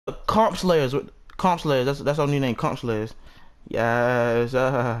Comp Slayers. Comp Slayers. That's our new name. Comp Slayers. Yes. You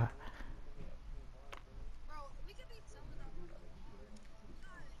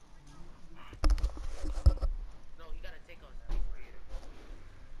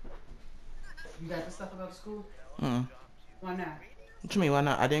got the stuff about the school? Mm. Why not? What you mean? Why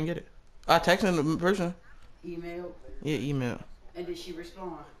not? I didn't get it. I texted the person. Email. Yeah, email. And did she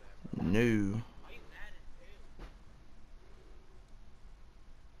respond? No.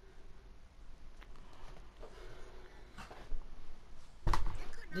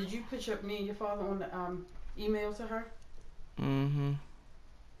 Did you put me and your father on the email to her? Mm-hmm.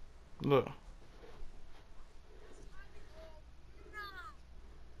 Look.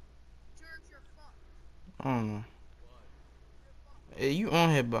 I don't know. Hey, you on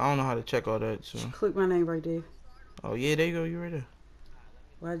here, but I don't know how to check all that. So. Click my name right there. Oh yeah, there you go. You right there.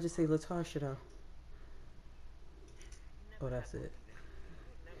 Why did I just say Latasha though? Oh, that's it.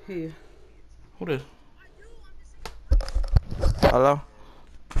 Here. Who this? Hello.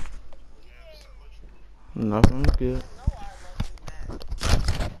 Nothing good.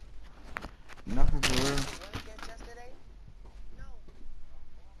 Nothing for real.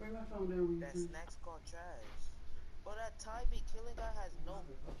 Bring my phone down. That snack's called trash. But that Ty be killing guy has no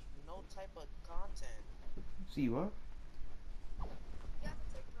type of content. See what?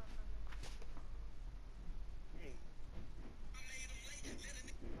 Hey.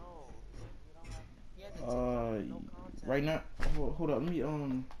 No, you don't have. He has a TikTok with no content. Right now. Hold up. Let me Oh,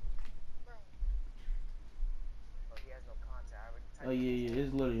 he has no content. I already typed Oh yeah, yeah.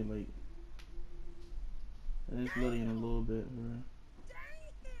 It's literally like. It's literally in a little bit. Bro.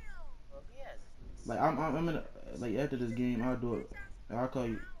 Well, he has. Like I'm in a, like after this game I'll do it. I'll call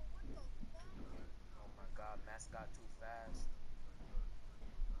you. Oh my god, mascot too fast.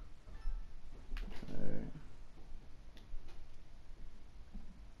 Alright.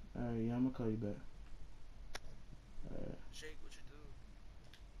 Alright, yeah, I'm gonna call you back. Alright. Shake, what you do?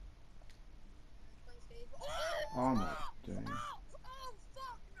 Oh my dang.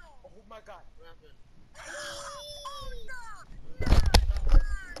 Oh my god, what happened?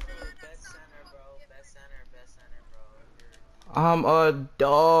 Best center, bro. Best center, bro. I'm a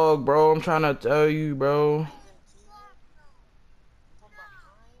dog, bro. I'm trying to tell you, bro. From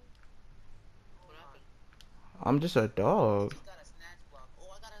behind? What happened? I'm just a dog. He's got a snatch block.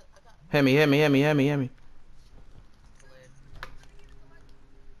 Oh, I got. Hit me.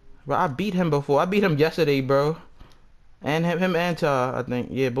 Bro, I beat him before. I beat him yesterday, bro. And him and Ty, I think.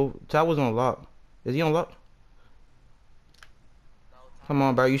 Yeah, but Ty was on lock. Is he on lock? No, Come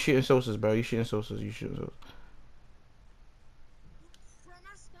on, bro. You shooting Sosa's, bro. You shooting Sosa's.